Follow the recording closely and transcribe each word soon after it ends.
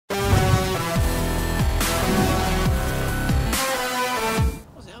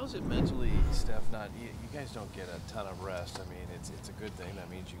you guys don't get a ton of rest. I mean, it's a good thing. That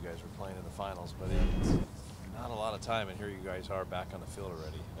means you guys were playing in the finals, but it's not a lot of time, and here you guys are back on the field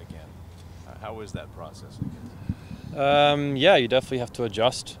already again. How is that process again? Yeah, you definitely have to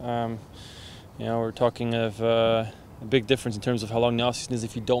adjust. You know, we're talking of a big difference in terms of how long the offseason is.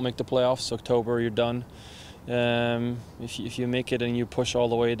 If you don't make the playoffs, October, you're done. If you make it and you push all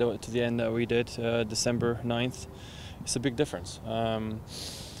the way to the end that we did, December 9th, it's a big difference.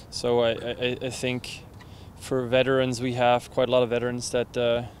 So I think for veterans, we have quite a lot of veterans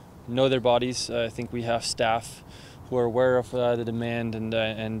that know their bodies. I think we have staff who are aware of the demand and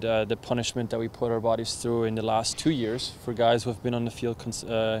the punishment that we put our bodies through in the last 2 years for guys who have been on the field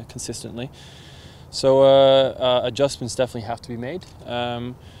consistently. So adjustments definitely have to be made.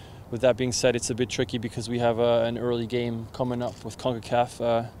 With that being said, it's a bit tricky because we have an early game coming up with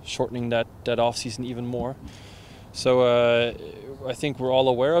CONCACAF, shortening that off-season even more. So I think we're all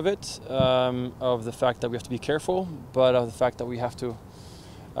aware of it, of the fact that we have to be careful, but of the fact that we have to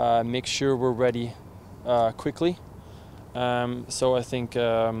make sure we're ready quickly. So I think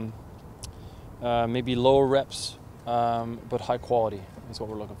maybe lower reps, but high quality is what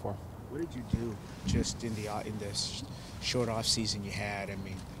we're looking for. What did you do just in this short off season you had? I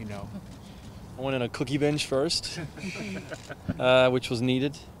mean, you know. I went on a cookie binge first, which was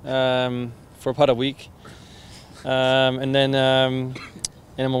needed for about a week, and then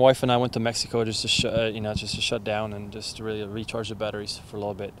my wife and I went to Mexico just to shut down and just to really recharge the batteries for a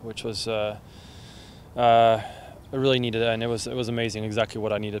little bit, which was I really needed it, and it was amazing, exactly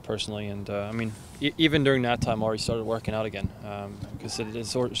what I needed personally. And I mean, even during that time, I already started working out again because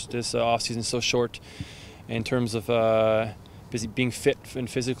this off season is so short in terms of being fit and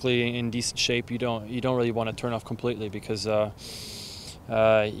physically in decent shape. You don't really want to turn off completely because you're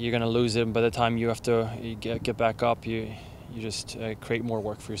going to lose it. And by the time you have to get back up, you just create more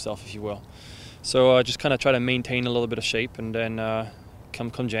work for yourself, if you will. So just kind of try to maintain a little bit of shape, and then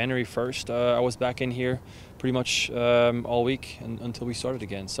come January 1st, I was back in here pretty much all week until we started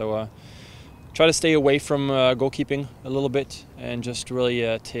again. So try to stay away from goalkeeping a little bit and just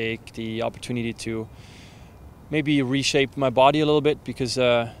really take the opportunity to maybe reshape my body a little bit, because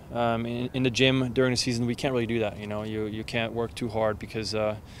in the gym during the season we can't really do that. You know, you can't work too hard because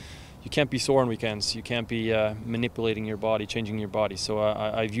you can't be sore on weekends. You can't be manipulating your body, changing your body. So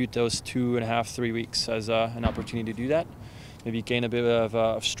I viewed those 2.5, 3 weeks as an opportunity to do that. Maybe gain a bit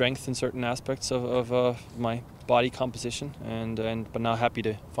of strength in certain aspects of my body composition, but now happy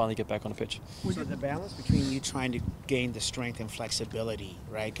to finally get back on the pitch. So the balance between you trying to gain the strength and flexibility,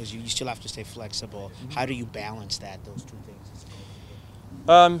 right? Because you still have to stay flexible. How do you balance those two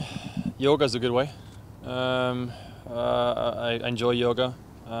things? Yoga is a good way. I enjoy yoga.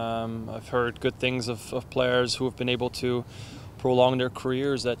 I've heard good things of players who have been able to prolong their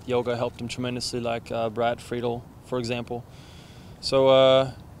careers, that yoga helped them tremendously, like Brad Friedel, for example.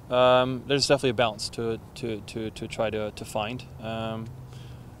 So there's definitely a balance to try to find,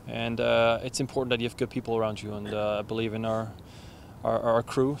 and it's important that you have good people around you. And I believe in our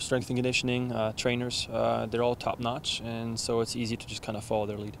crew, strength and conditioning trainers. They're all top notch, and so it's easy to just kind of follow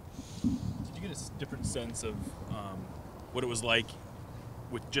their lead. Did you get a different sense of what it was like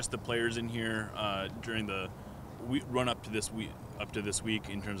with just the players in here during the run up to this week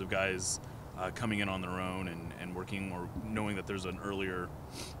in terms of guys coming in on their own and working, or knowing that there's an earlier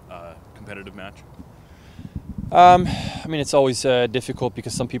competitive match? I mean, it's always difficult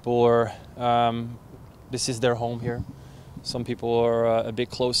because some people are, this is their home here. Some people are a bit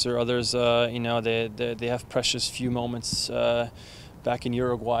closer. Others, you know, they have precious few moments back in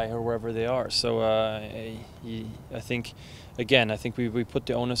Uruguay or wherever they are. So I think, again, we put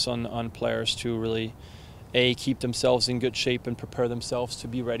the onus on players to really keep themselves in good shape and prepare themselves to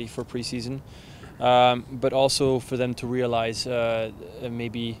be ready for preseason, but also for them to realize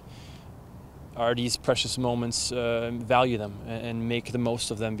maybe are these precious moments, value them and make the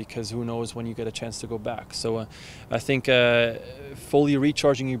most of them, because who knows when you get a chance to go back. So I think fully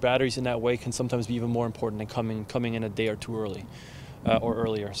recharging your batteries in that way can sometimes be even more important than coming in a day or two early or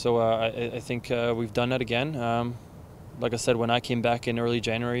earlier. So I think we've done that again. Like I said, when I came back in early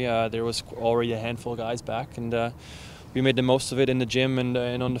January, there was already a handful of guys back, and we made the most of it in the gym and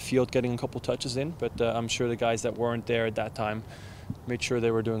on the field, getting a couple touches in. But I'm sure the guys that weren't there at that time made sure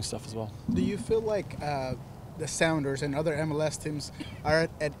they were doing stuff as well. Do you feel like the Sounders and other MLS teams are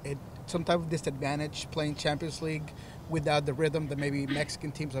at some type of disadvantage playing Champions League without the rhythm that maybe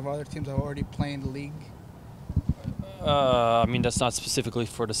Mexican teams or other teams are already playing the league? I mean, that's not specifically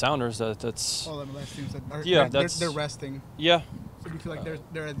for the Sounders. That's all MLS teams that are, yeah, they're resting. Yeah. So do you feel like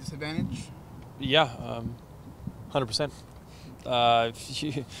they're at a disadvantage? Yeah, 100%.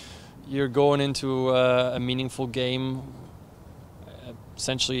 you're going into a meaningful game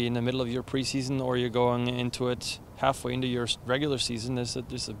essentially in the middle of your preseason, or you're going into it halfway into your regular season. There's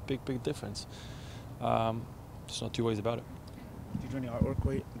a big difference. There's no two ways about it. Did you do any artwork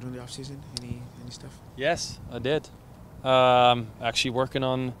during the off season? Any stuff? Yes, I did. Actually working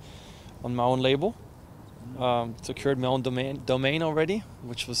on my own label. Secured my own domain already,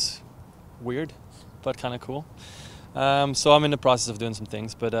 which was weird, but kind of cool. So I'm in the process of doing some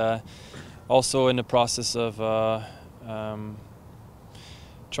things, but also in the process of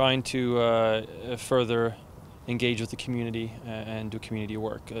trying to further engage with the community and do community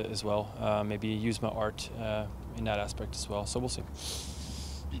work as well. Maybe use my art in that aspect as well. So we'll see.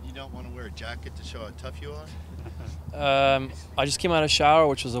 You don't want to wear a jacket to show how tough you are? I just came out of a shower,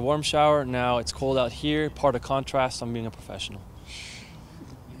 which was a warm shower. Now it's cold out here. Part of contrast, I'm being a professional.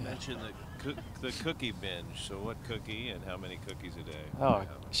 You mentioned the cookie binge. So what cookie and how many cookies a day? Oh,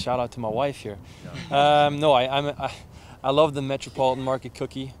 shout out to my wife here. No, I love the Metropolitan Market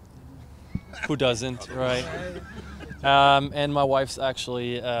cookie. Who doesn't, right? And my wife's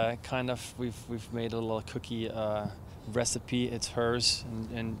actually we've made a little cookie recipe. It's hers,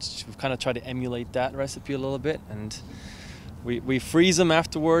 and we've kind of tried to emulate that recipe a little bit, and we freeze them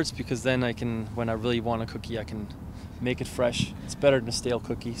afterwards, because then when I really want a cookie, I can make it fresh. It's better than a stale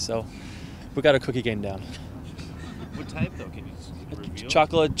cookie, so we got a cookie game down. What type though? Can you reveal?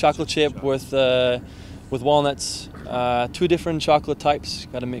 Chocolate chip with walnuts. 2 different chocolate types.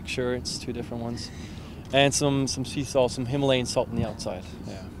 Got to make sure it's 2 different ones, and some sea salt, some Himalayan salt on the outside.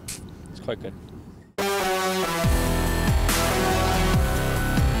 Yeah, it's quite good.